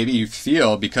 Maybe you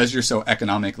feel, because you're so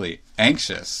economically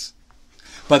anxious.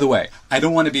 By the way, I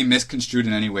don't want to be misconstrued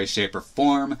in any way, shape, or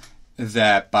form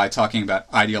that by talking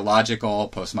about ideological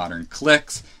postmodern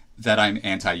cliques that I'm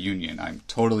anti-union. I'm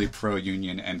totally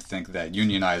pro-union and think that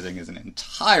unionizing is an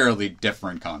entirely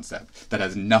different concept that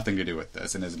has nothing to do with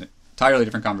this and is an entirely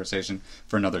different conversation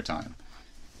for another time.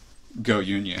 Go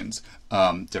unions.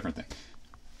 Different thing.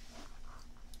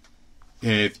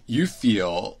 If you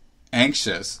feel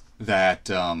anxious that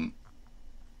the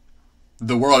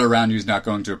world around you is not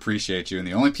going to appreciate you, and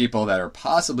the only people that are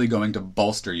possibly going to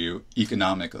bolster you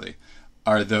economically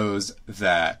are those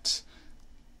that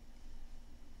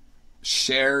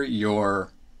share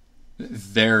your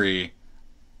very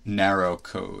narrow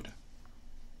code,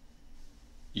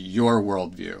 your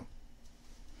worldview,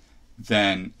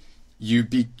 then you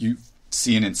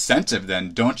see an incentive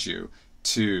then, don't you,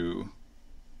 to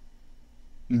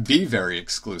be very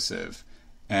exclusive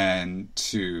and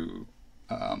to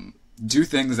do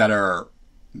things that are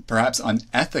perhaps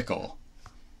unethical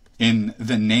in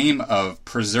the name of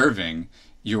preserving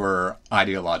your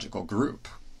ideological group.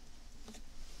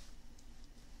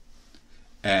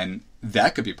 And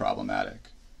that could be problematic.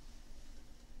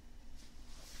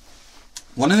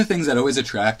 One of the things that always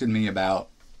attracted me about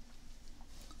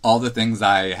all the things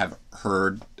I have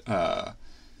heard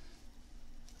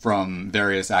from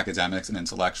various academics and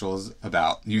intellectuals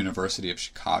about the University of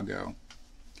Chicago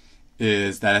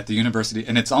is that at the university,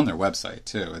 and it's on their website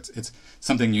too, it's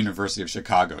something University of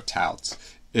Chicago touts,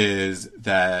 is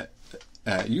that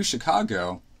at U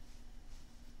Chicago,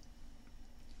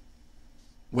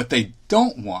 what they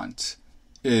don't want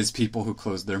is people who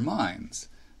close their minds.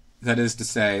 That is to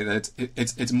say that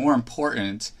it's more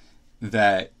important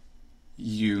that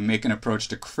you make an approach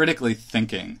to critically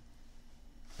thinking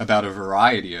about a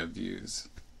variety of views,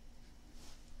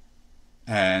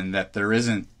 and that there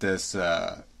isn't this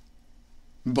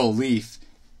belief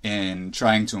in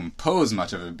trying to impose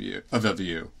much of a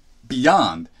view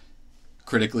beyond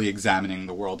critically examining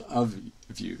the world of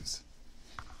views.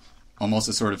 Almost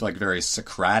a sort of like very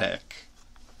Socratic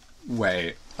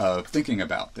way of thinking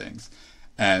about things.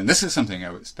 And this is something I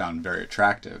always found very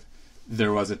attractive.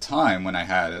 There was a time when I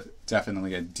had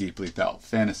definitely a deeply felt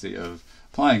fantasy of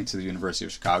applying to the University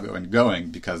of Chicago and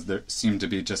going, because there seemed to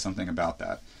be just something about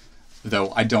that.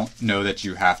 Though I don't know that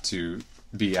you have to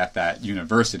be at that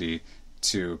university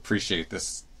to appreciate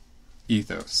this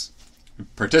ethos,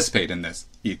 participate in this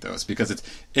ethos, because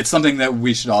it's something that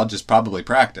we should all just probably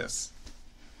practice.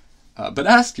 But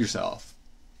ask yourself,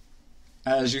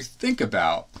 as you think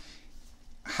about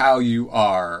how you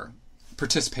are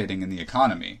participating in the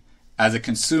economy as a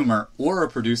consumer or a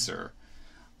producer,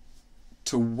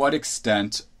 to what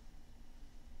extent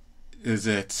is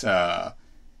it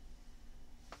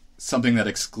something that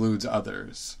excludes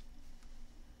others?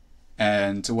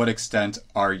 And to what extent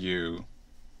are you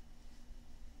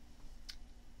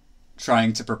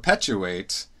trying to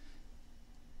perpetuate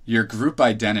your group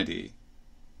identity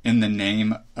in the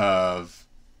name of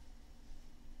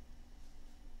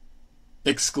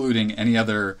excluding any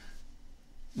other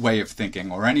way of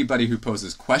thinking or anybody who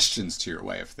poses questions to your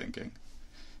way of thinking?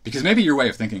 Because maybe your way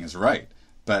of thinking is right,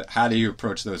 but how do you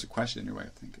approach those who question your way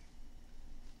of thinking?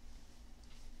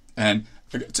 And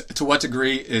to what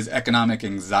degree is economic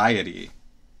anxiety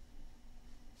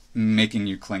making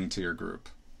you cling to your group?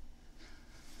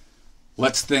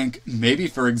 Let's think, maybe,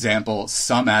 for example,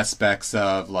 some aspects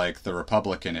of like the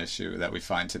Republican issue that we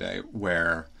find today,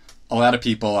 where a lot of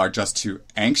people are just too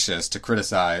anxious to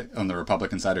criticize, on the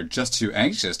Republican side, are just too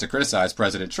anxious to criticize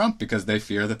President Trump because they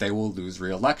fear that they will lose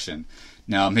re-election.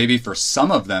 Now, maybe for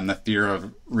some of them, the fear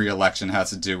of re-election has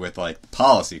to do with like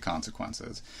policy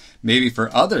consequences. Maybe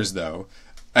for others, though,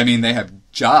 I mean, they have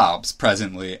jobs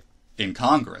presently in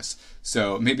Congress.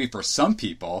 So maybe for some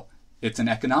people, it's an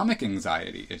economic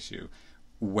anxiety issue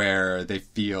where they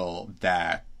feel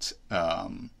that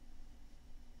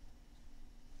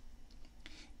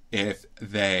if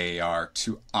they are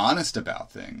too honest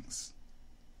about things,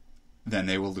 then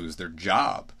they will lose their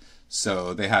job.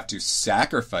 So they have to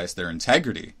sacrifice their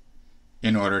integrity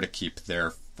in order to keep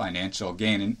their financial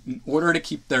gain, in order to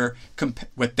keep their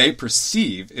what they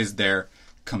perceive is their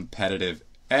competitive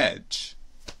edge.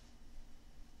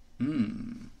 Are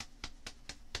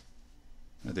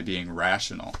they being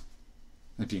rational?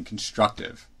 Are they being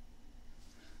constructive?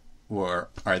 Or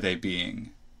are they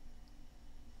being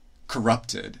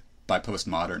corrupted by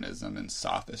postmodernism and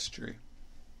sophistry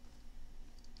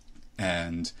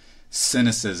and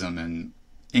cynicism and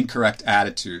incorrect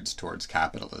attitudes towards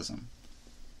capitalism.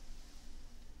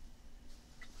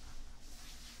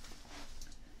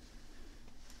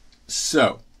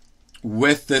 So,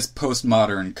 with this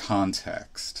postmodern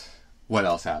context, what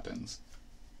else happens?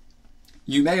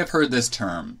 You may have heard this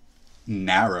term,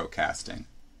 narrowcasting.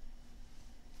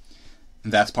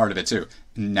 That's part of it too.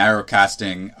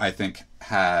 Narrowcasting, I think,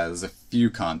 has a few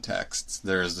contexts.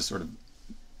 There's the sort of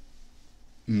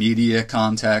media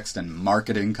context and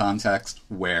marketing context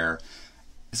where,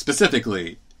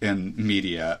 specifically in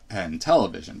media and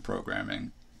television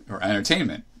programming or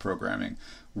entertainment programming,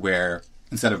 where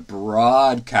instead of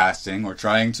broadcasting or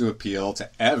trying to appeal to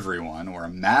everyone or a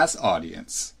mass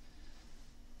audience,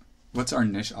 what's our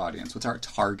niche audience? What's our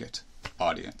target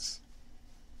audience?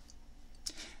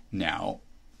 Now,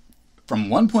 from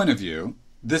one point of view,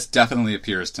 this definitely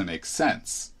appears to make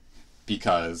sense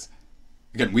because,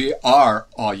 again, we are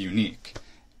all unique.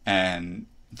 And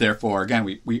therefore, again,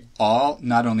 we all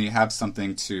not only have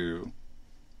something to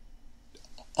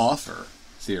offer,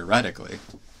 theoretically,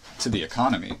 to the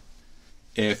economy,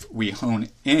 if we hone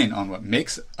in on what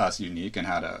makes us unique and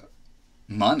how to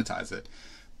monetize it,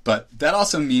 but that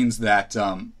also means that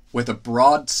with a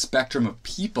broad spectrum of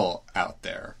people out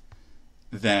there,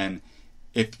 then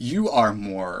if you are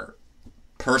more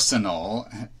personal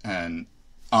and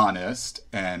honest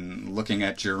and looking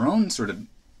at your own sort of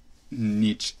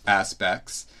niche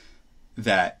aspects,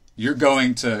 that you're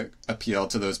going to appeal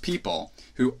to those people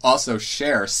who also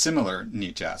share similar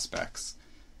niche aspects.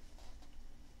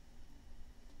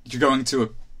 You're going to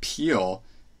appeal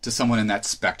to someone in that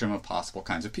spectrum of possible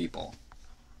kinds of people.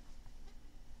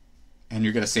 And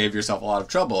you're going to save yourself a lot of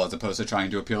trouble as opposed to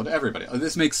trying to appeal to everybody.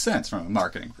 This makes sense from a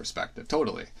marketing perspective,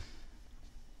 totally.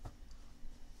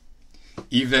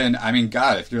 Even, I mean,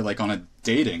 God, if you're like on a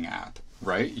dating app,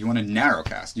 right? You want to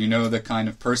narrowcast. You know the kind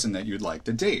of person that you'd like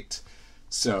to date.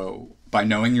 So by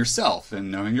knowing yourself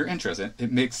and knowing your interests,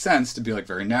 it makes sense to be like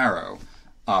very narrow,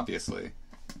 obviously.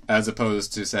 As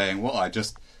opposed to saying, well, I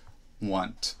just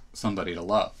want somebody to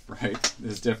love, right?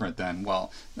 Is different than,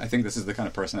 well, I think this is the kind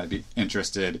of person I'd be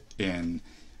interested in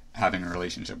having a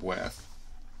relationship with.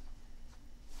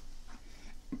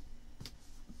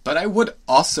 But I would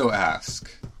also ask,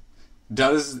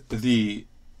 does the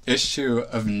issue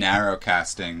of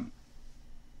narrowcasting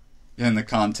in the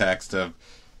context of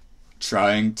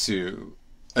trying to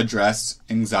address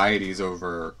anxieties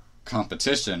over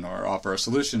competition or offer a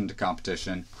solution to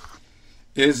competition,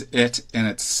 is it in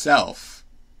itself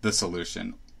the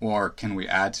solution, or can we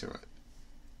add to it?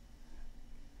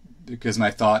 Because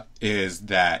my thought is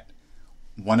that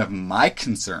one of my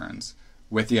concerns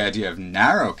with the idea of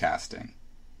narrowcasting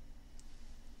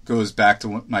goes back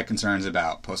to my concerns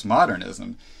about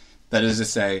postmodernism. That is to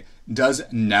say, does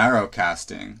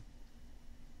narrowcasting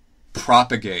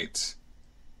propagate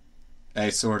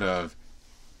a sort of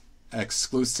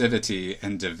exclusivity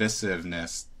and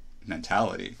divisiveness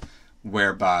mentality,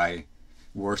 whereby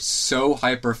we're so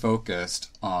hyper-focused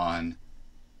on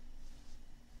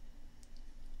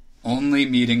only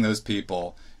meeting those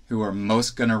people who are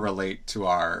most going to relate to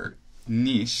our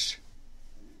niche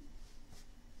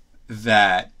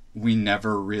that we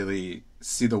never really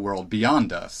see the world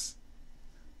beyond us?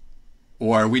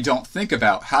 Or we don't think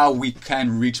about how we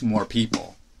can reach more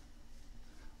people,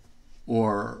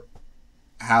 or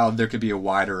how there could be a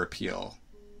wider appeal.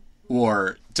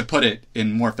 Or, to put it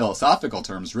in more philosophical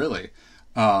terms, really,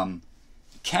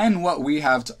 can what we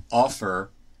have to offer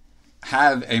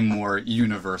have a more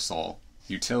universal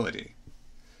utility?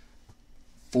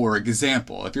 For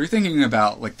example, if you're thinking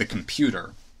about like the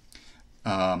computer,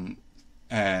 and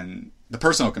the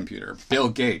personal computer, Bill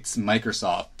Gates,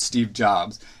 Microsoft, Steve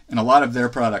Jobs, and a lot of their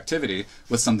productivity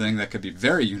was something that could be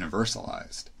very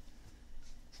universalized.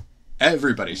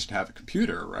 Everybody should have a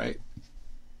computer, right?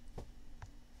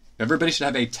 Everybody should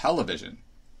have a television.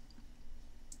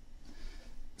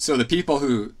 So the people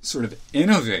who sort of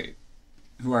innovate,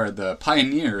 who are the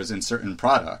pioneers in certain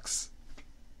products,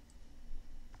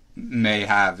 may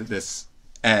have this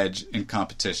edge in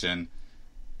competition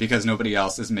because nobody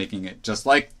else is making it just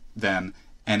like them,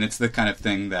 and it's the kind of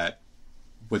thing that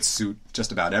would suit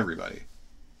just about everybody.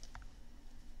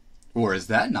 Or is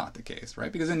that not the case,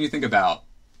 right? Because then you think about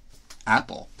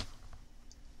Apple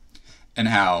and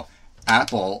how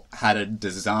Apple had a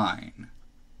design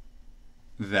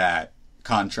that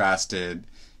contrasted,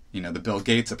 the Bill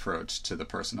Gates approach to the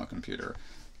personal computer.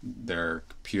 Their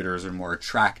computers are more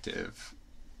attractive,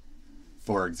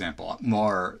 for example.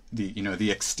 More,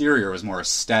 the exterior was more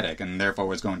aesthetic and therefore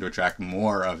was going to attract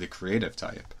more of the creative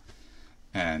type.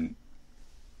 And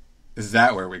is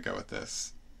that where we go with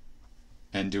this?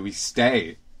 And do we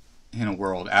stay in a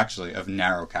world actually of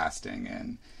narrow casting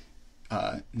and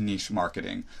niche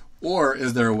marketing? Or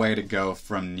is there a way to go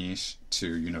from niche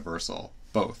to universal?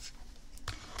 Both.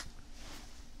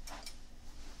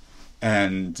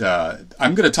 And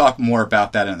I'm going to talk more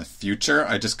about that in the future.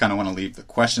 I just kind of want to leave the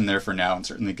question there for now and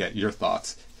certainly get your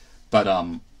thoughts.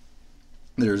 But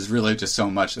there's really just so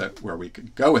much that where we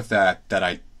could go with that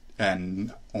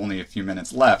and only a few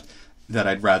minutes left, that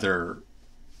I'd rather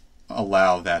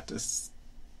allow that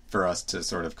for us to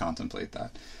sort of contemplate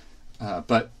that.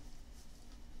 But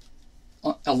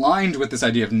aligned with this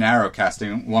idea of narrow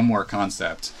casting, one more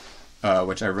concept,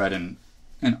 which I read in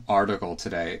an article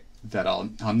today that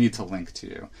I'll need to link to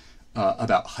you,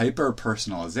 about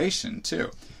hyper-personalization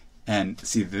too. And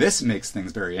see, this makes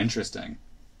things very interesting.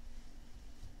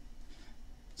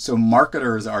 So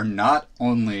marketers are not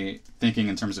only thinking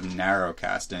in terms of narrow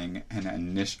casting and a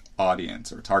niche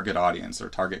audience or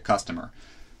target customer,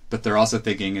 but they're also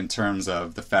thinking in terms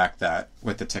of the fact that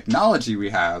with the technology we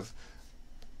have,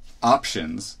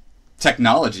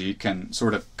 technology can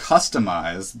sort of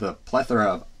customize the plethora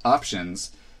of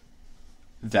options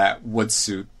that would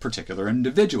suit particular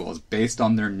individuals based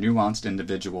on their nuanced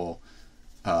individual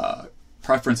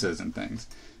preferences and things.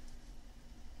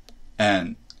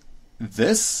 And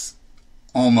this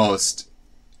almost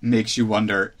makes you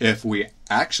wonder if we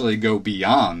actually go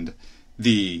beyond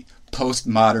the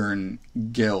postmodern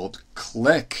guild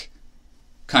clique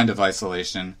kind of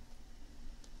isolation.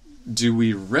 Do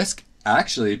we risk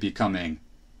actually becoming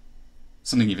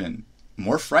something even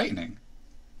more frightening,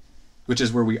 which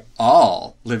is where we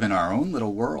all live in our own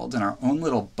little world, in our own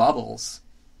little bubbles,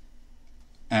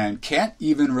 and can't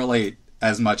even relate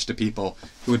as much to people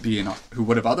who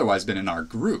would have otherwise been in our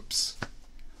groups,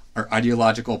 our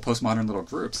ideological postmodern little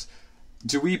groups?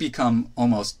 Do we become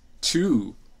almost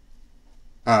too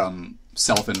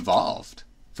self-involved,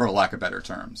 for lack of better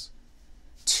terms,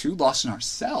 too lost in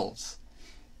ourselves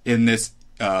in this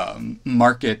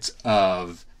market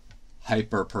of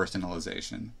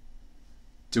hyper-personalization?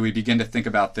 Do we begin to think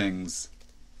about things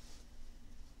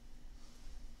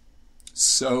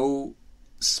so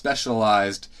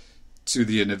specialized to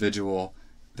the individual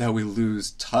that we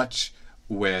lose touch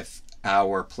with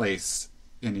our place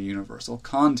in a universal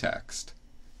context?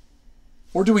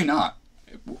 Or do we not?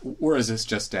 Or is this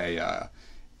just a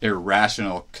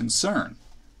irrational concern?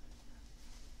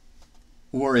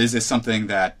 Or is this something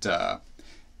that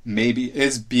maybe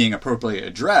is being appropriately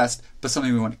addressed, but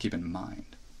something we want to keep in mind?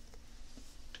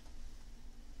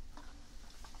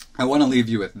 I want to leave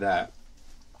you with that.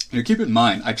 Keep in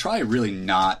mind, I try really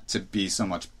not to be so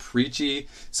much preachy,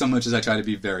 so much as I try to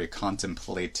be very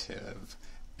contemplative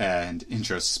and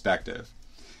introspective.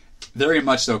 Very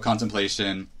much so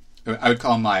contemplation. I would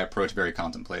call my approach very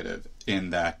contemplative in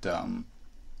that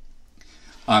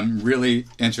I'm really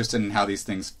interested in how these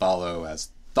things follow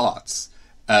as thoughts,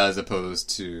 as opposed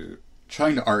to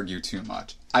trying to argue too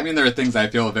much. I mean, there are things I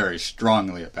feel very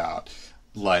strongly about,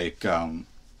 like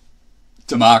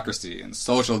democracy and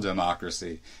social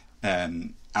democracy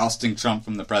and ousting Trump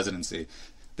from the presidency.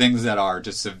 Things that are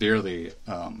just severely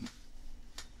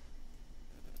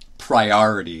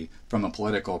priority from a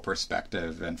political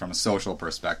perspective and from a social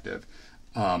perspective.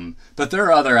 But there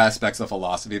are other aspects of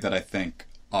philosophy that I think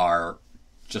are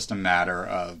just a matter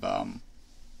of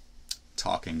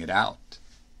talking it out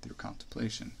through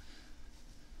contemplation.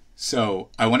 So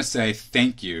I want to say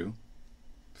thank you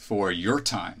for your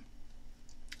time.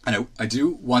 And I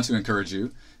do want to encourage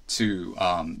you to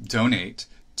donate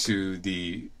to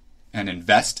and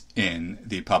invest in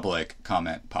the Public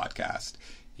Comment Podcast.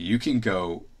 You can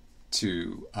go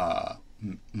to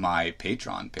my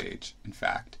Patreon page, in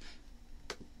fact,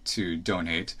 to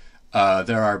donate.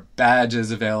 There are badges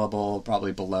available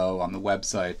probably below on the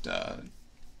website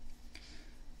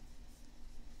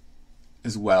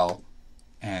as well.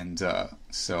 And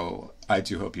so I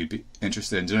do hope you'd be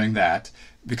interested in doing that,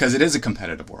 because it is a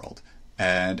competitive world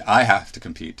and I have to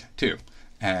compete too.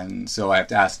 And so I have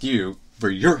to ask you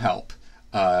for your help.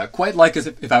 Quite like as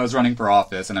if I was running for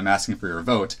office and I'm asking for your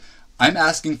vote, I'm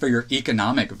asking for your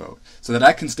economic vote so that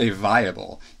I can stay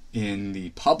viable in the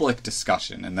public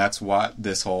discussion. And that's what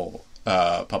this whole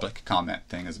public comment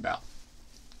thing is about.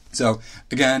 So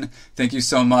again, thank you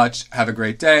so much. Have a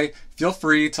great day. Feel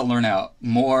free to learn out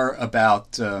more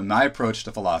about my approach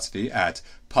to philosophy at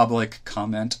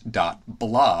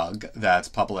publiccomment.blog. That's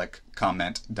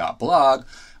publiccomment.blog.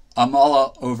 I'm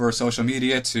all over social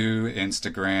media too: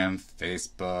 Instagram,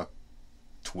 Facebook,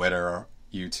 Twitter,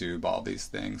 YouTube, all these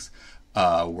things,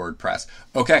 WordPress.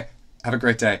 Okay, have a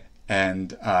great day.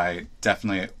 and I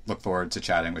definitely look forward to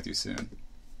chatting with you soon.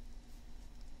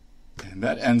 And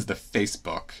that ends the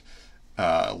Facebook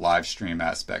live stream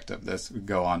aspect of this. We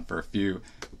go on for a few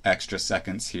extra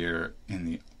seconds here in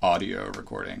the audio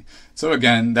recording. So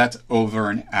again, that's over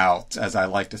and out. As I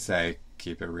like to say,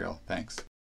 keep it real. Thanks.